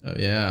gentlemen. Oh,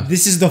 yeah.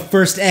 This is the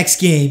first X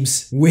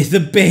Games with a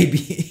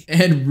baby.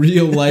 And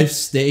real life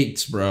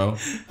stakes, bro.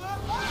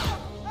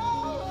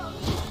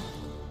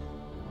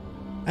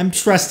 I'm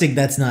trusting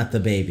that's not the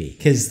baby,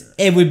 because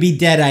it would be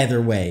dead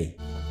either way.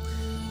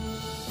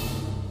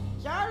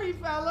 Sorry,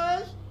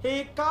 fellas.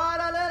 He caught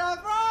a little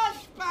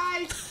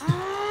frostbite.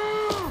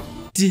 Ah!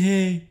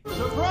 Dang.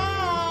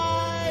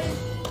 Surprise!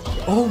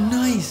 Oh,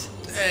 nice.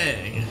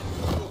 Dang.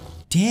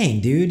 Dang,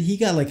 dude, he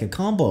got like a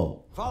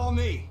combo. Follow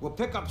me. We'll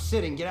pick up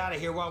Sid and get out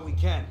of here while we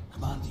can.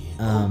 Come on,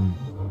 Diego.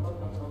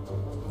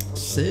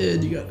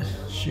 Sid, you got...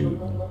 Shoot.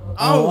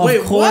 Oh,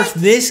 wait, of course,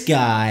 what? this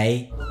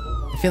guy.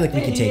 I feel like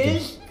we can take him.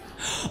 Is?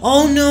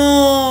 Oh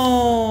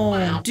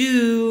no,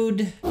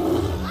 dude.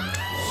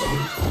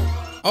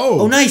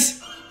 Oh,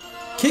 nice.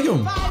 Kick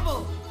him.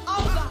 Bible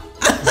of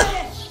the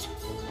list.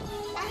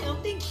 I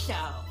don't think so.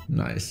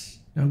 Nice.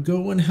 Now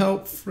go and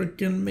help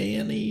frickin'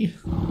 Manny.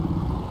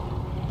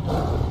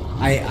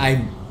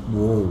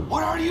 Whoa.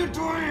 What are you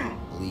doing?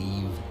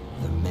 Leave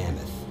the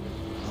mammoth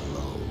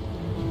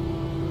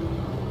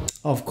alone.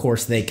 Of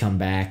course they come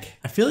back.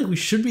 I feel like we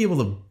should be able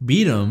to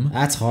beat him.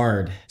 That's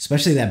hard,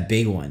 especially that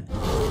big one.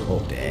 Oh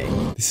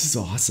dang, this is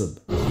awesome.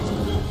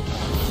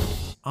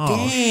 Oh,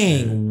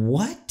 Dang,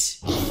 what?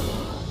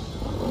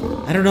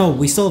 I don't know.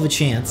 We still have a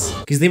chance.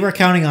 Because they were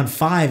counting on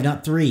 5,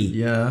 not 3.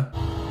 Yeah.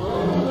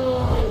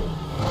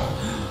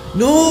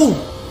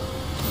 No!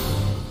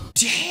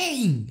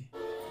 Dang!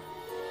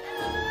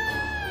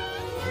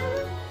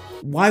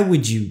 Why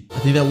would you? I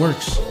think that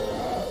works.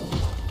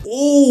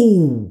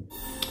 Oh!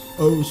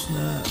 Oh,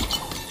 snap.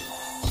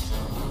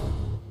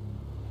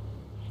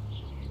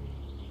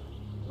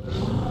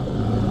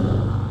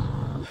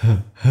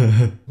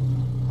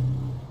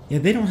 Yeah,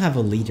 they don't have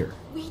a leader.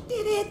 We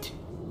did it!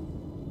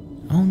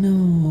 Oh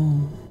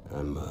no.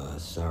 I'm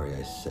sorry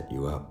I set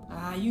you up.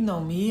 You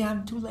know me.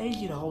 I'm too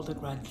lazy to hold a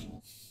grudge.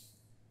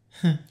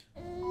 Hey,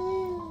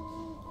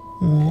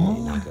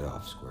 knock it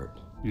off, Squirt.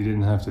 You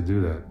didn't have to do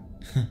that.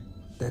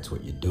 That's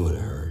what you're doing,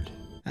 I heard.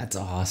 That's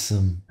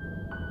awesome.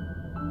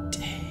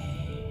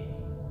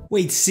 Dang.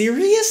 Wait,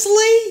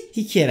 seriously?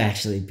 He can't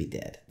actually be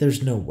dead.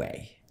 There's no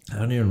way. I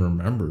don't even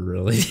remember,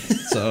 really.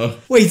 So.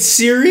 Wait,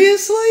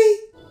 seriously?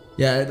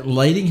 Yeah,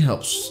 lighting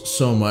helps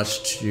so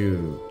much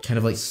to kind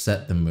of like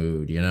set the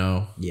mood, you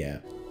know? Yeah.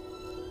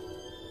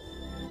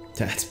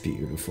 That's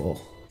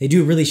beautiful. They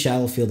do a really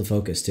shallow field of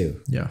focus too.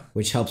 Yeah.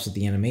 Which helps with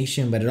the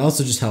animation, but it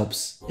also just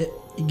helps. It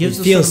gives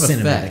it feels sort of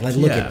cinematic. effect. Like,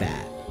 look at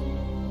that.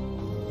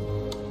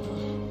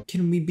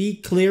 Can we be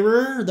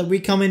clearer that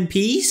we come in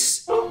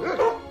peace?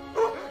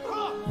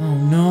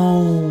 Oh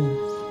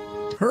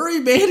no. Hurry,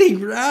 Manny,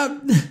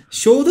 grab.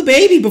 Show the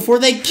baby before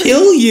they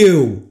kill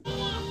you.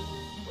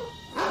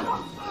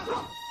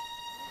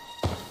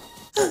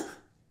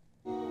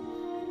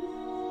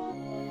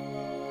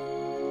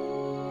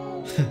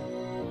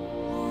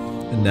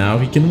 And now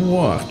he can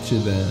walk to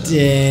them.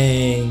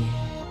 Dang.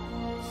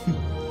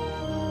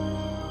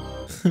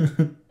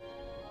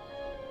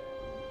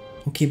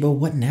 Okay, but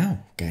what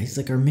now, guys?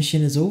 Like, our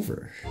mission is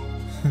over.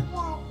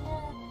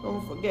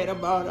 Don't forget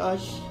about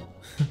us.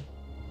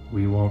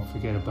 We won't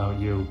forget about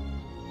you.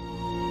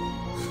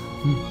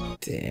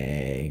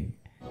 Dang.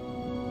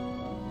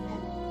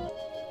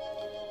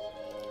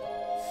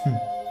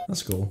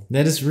 That's cool.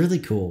 That is really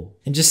cool.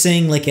 And just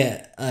saying, like,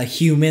 a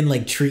human,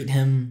 like, treat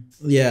him.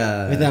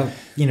 Yeah. Without,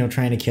 you know,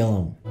 trying to kill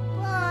him.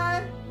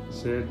 Bye.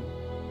 Sid.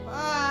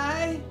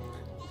 Bye.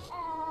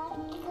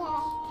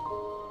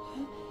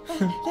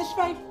 That's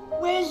right.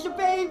 Where's the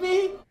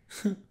baby?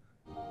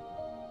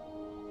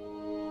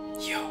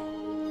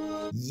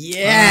 Yo.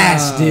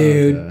 Yes,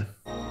 dude.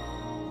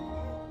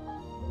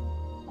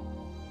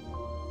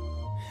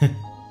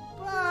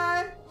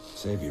 Bye.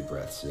 Save your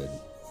breath, Sid.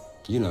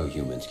 You know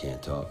humans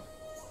can't talk.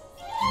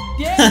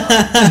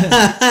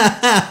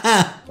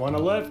 Want a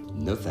lift?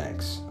 No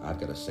thanks. I've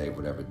got to save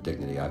whatever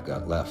dignity I've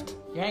got left.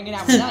 You're hanging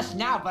out with us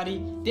now, buddy.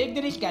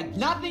 Dignity's got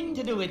nothing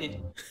to do with it.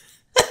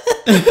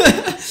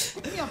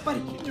 Yeah,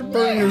 buddy. You're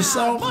burning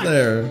yourself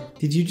there.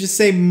 Did you just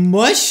say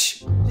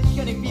mush? This is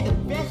gonna be the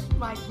best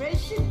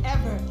migration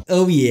ever.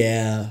 Oh,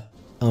 yeah.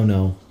 Oh,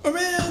 no. Oh,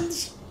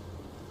 man's.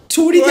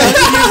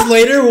 20,000 years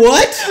later,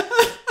 what?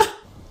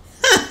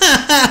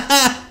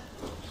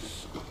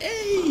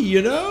 Hey,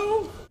 you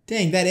know?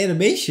 Dang, that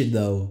animation,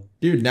 though.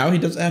 Dude, now he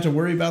doesn't have to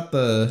worry about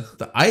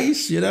the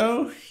ice, you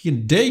know? He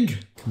can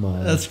dig. Come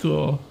on. That's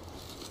cool.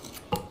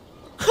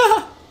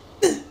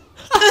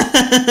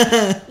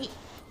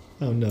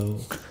 Oh, no.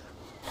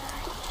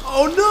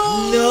 Oh,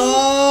 no!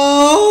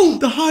 No!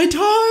 The high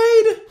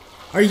tide!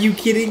 Are you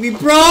kidding me,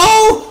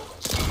 bro?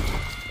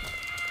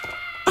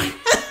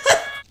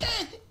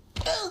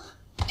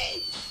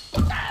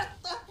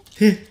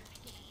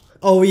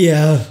 Oh,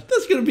 yeah.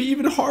 That's gonna be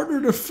even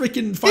harder to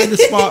freaking find a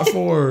spot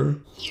for.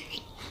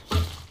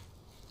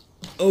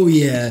 Oh,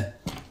 yeah.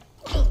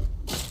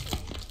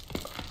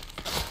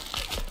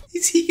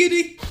 Is he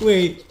getting...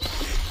 Wait.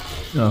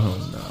 Oh,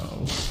 no.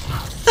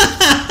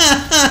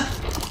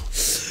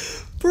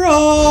 Bro!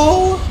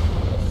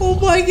 Oh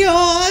my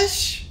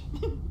gosh!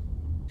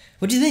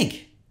 What do you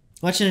think?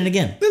 Watching it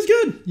again. That's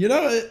good. You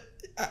know,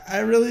 I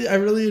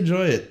really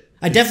enjoy it.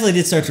 I definitely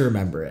did start to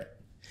remember it.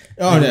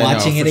 Oh, and no,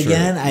 watching it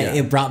again, sure.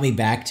 it brought me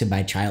back to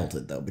my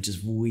childhood, though, which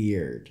is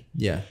weird.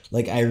 Yeah.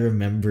 Like, I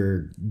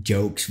remember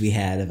jokes we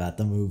had about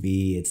the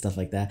movie and stuff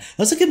like that. That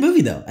was a good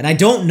movie, though. And I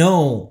don't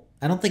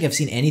think I've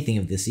seen anything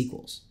of the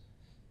sequels.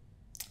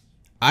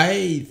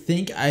 I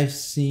think I've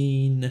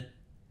seen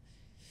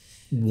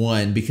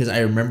one because I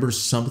remember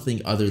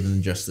something other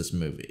than just this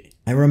movie.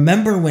 I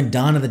remember when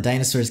Dawn of the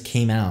Dinosaurs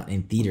came out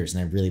in theaters,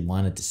 and I really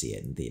wanted to see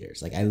it in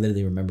theaters. Like, I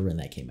literally remember when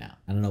that came out.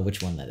 I don't know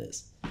which one that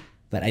is,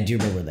 but I do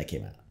remember when that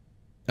came out.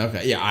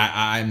 Okay, yeah,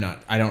 I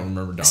don't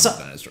remember Dawn of the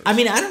Dinosaurs. I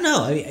mean, I don't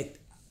know.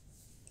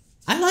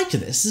 I liked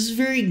this. This is a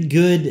very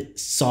good,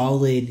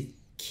 solid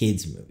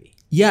kids movie.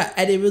 Yeah,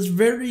 and it was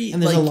very...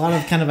 And there's a lot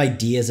of kind of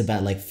ideas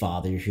about, like,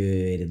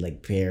 fatherhood and,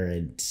 like,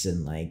 parents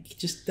and, like,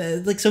 just,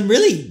 like, some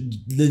really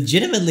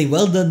legitimately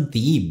well-done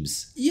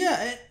themes.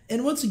 Yeah,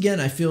 and once again,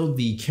 I feel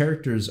the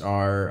characters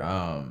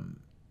are,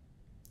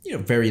 you know,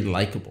 very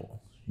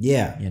likable.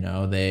 Yeah. You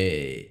know,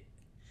 they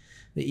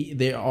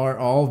are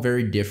all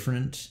very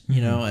different,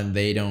 you know, and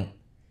they don't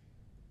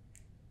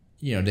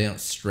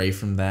stray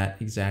from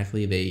that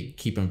exactly. They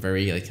keep them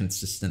very, like,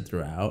 consistent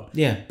throughout.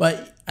 Yeah.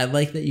 But I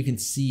like that you can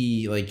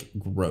see like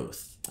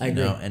growth, I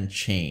agree. and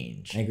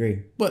change. I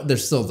agree. But they're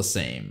still the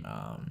same,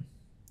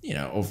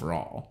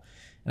 overall.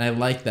 And I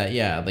like that,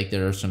 like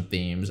there are some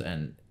themes,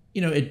 and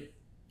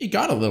it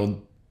got a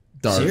little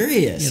dark.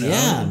 Serious,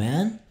 yeah,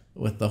 man.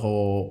 With the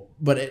whole,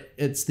 but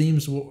its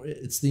themes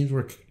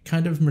were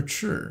kind of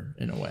mature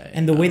in a way.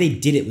 And the way they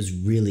did it was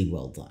really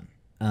well done.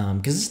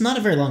 Because it's not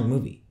a very long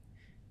movie.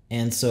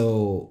 And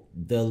so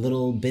the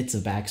little bits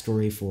of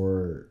backstory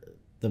for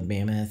the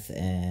mammoth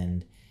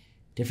and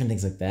different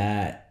things like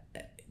that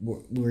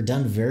were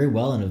done very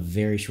well in a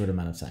very short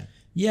amount of time.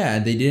 Yeah,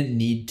 they didn't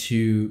need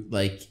to,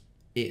 like,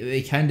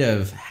 they kind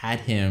of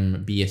had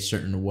him be a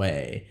certain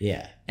way.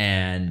 Yeah.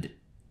 And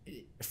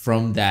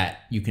from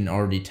that, you can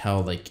already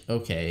tell, like,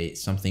 okay,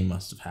 something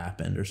must have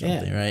happened or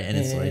something, right? And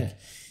it's like,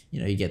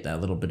 you get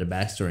that little bit of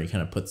backstory,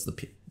 kind of puts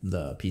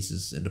the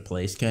pieces into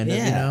place, kind of,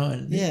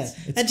 and it's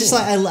and cool. just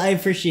like I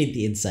appreciate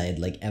the inside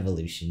like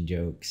evolution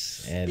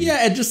jokes and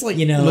and just like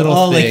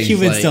little things, like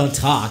humans like, don't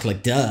talk,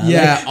 like duh,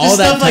 yeah, like, all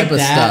that type like of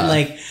that, stuff.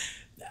 like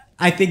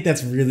I think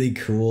that's really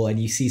cool, and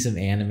you see some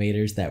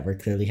animators that were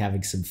clearly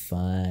having some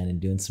fun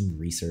and doing some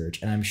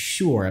research, and I'm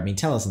sure, I mean,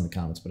 tell us in the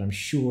comments, but I'm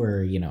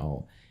sure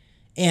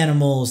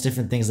animals,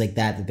 different things like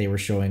that they were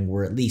showing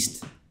were at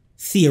least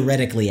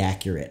theoretically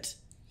accurate.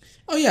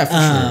 Oh yeah, for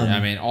sure. I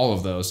mean, all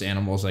of those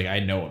animals, like I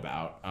know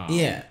about.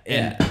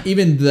 And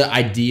even the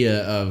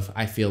idea of,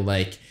 I feel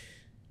like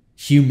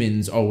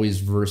humans always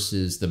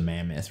versus the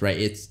mammoth, right?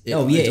 It's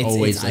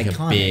always like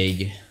iconic. A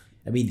big.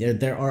 I mean,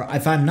 there are,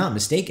 if I'm not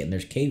mistaken,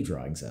 there's cave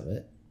drawings of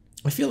it.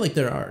 I feel like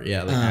there are,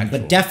 like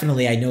but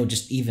definitely, I know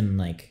just even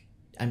like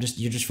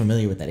you're just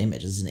familiar with that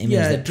image. It's an image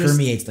that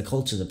permeates the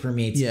culture, that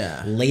permeates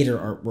later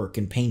artwork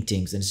and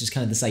paintings, and it's just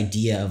kind of this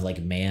idea of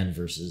like man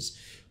versus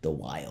the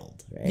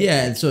wild, right?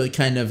 Yeah, and so it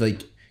kind of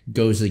like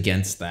goes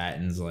against that,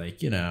 and is like,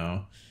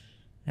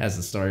 has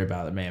the story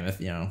about the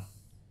mammoth,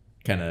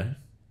 kind of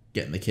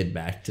getting the kid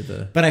back to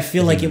the. But I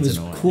feel like it was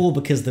cool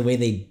because the way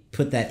they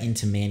put that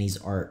into Manny's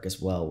arc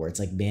as well, where it's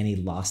like Manny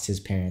lost his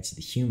parents to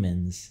the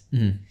humans,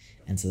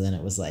 and so then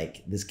it was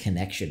like this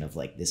connection of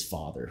like this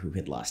father who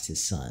had lost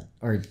his son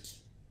or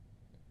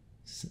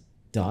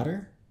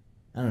daughter,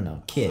 I don't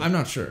know, kid. I'm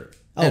not sure.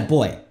 Oh,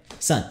 boy,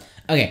 son.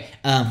 Okay,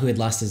 who had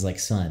lost his like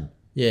son.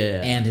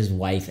 Yeah, and his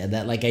wife, and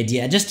that like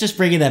idea, just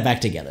bringing that back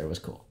together was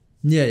cool.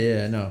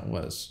 Yeah, no, it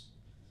was.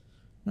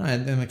 No,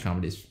 and the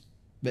comedies,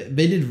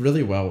 they did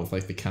really well with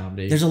like the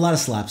comedy. There's a lot of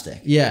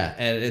slapstick. Yeah,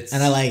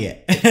 and I like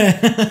it.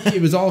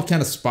 It was all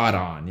kind of spot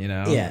on,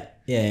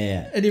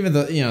 Yeah. And even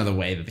the the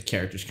way that the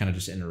characters kind of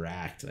just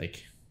interact,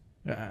 like,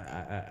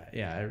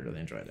 I really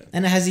enjoyed it.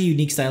 And it has a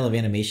unique style of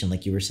animation,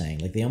 like you were saying.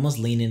 Like they almost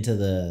lean into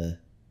the.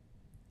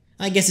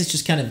 I guess it's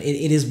just kind of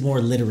it is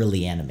more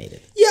literally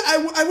animated. Yeah,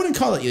 I wouldn't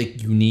call it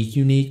like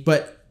unique,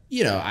 but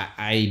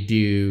I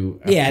do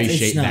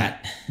appreciate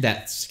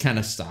that kind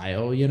of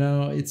style.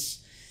 It's,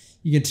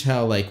 you can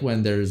tell like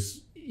when there's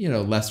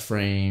less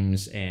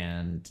frames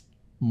and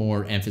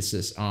more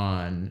emphasis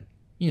on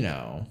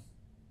the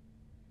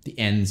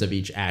ends of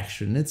each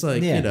action. It's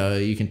like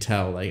you can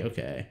tell like,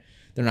 okay,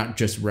 they're not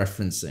just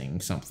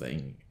referencing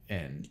something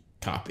and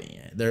copying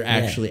it, they're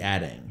actually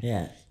adding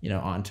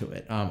onto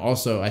it.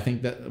 Also, I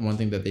think that one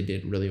thing that they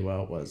did really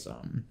well was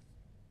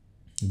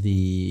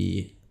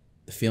the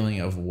feeling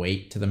of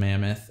weight to the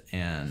mammoth,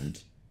 and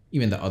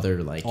even the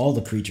other, like, all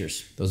the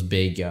creatures, those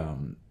big a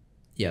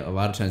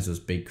lot of times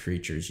those big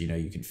creatures,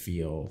 you can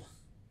feel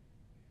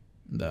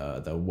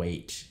the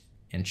weight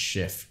and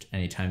shift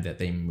anytime that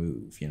they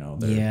move.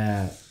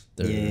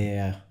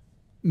 Their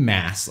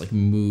mass like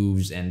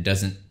moves and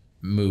doesn't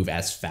move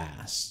as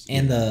fast,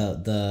 and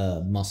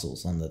the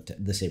muscles on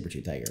the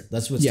saber-tooth tiger,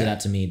 that's what stood out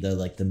to me.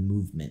 The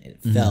movement,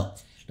 it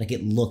felt like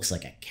it looks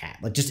like a cat,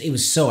 like just it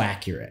was so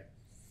accurate.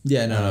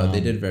 No,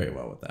 they did very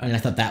well with that. I mean, I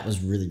thought that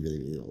was really, really,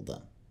 really well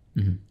done.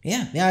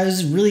 Yeah, it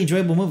was a really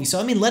enjoyable movie. So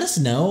I mean, let us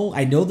know.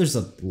 I know there's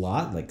a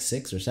lot, like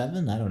 6 or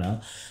 7, I don't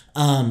know,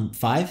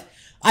 5,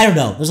 I don't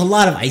know. There's a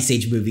lot of Ice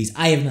Age movies.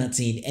 I have not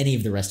seen any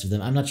of the rest of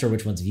them. I'm not sure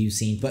which ones have you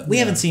seen, but we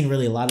haven't seen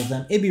really a lot of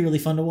them. It'd be really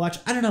fun to watch.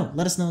 I don't know.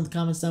 Let us know in the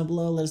comments down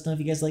below. Let us know if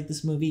you guys like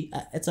this movie.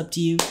 It's up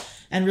to you.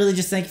 And really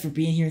just thank you for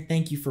being here.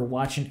 Thank you for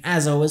watching.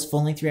 As always,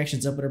 full-length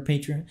reactions up at our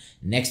Patreon.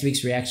 Next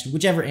week's reaction,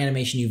 whichever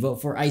animation you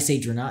vote for, Ice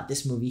Age or not,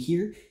 this movie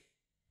here,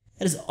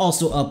 that is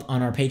also up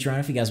on our Patreon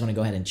if you guys want to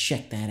go ahead and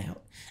check that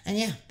out. And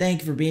yeah,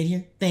 thank you for being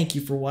here. Thank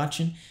you for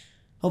watching.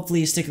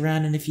 Hopefully you stick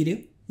around, and if you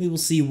do, we will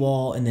see you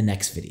all in the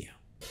next video.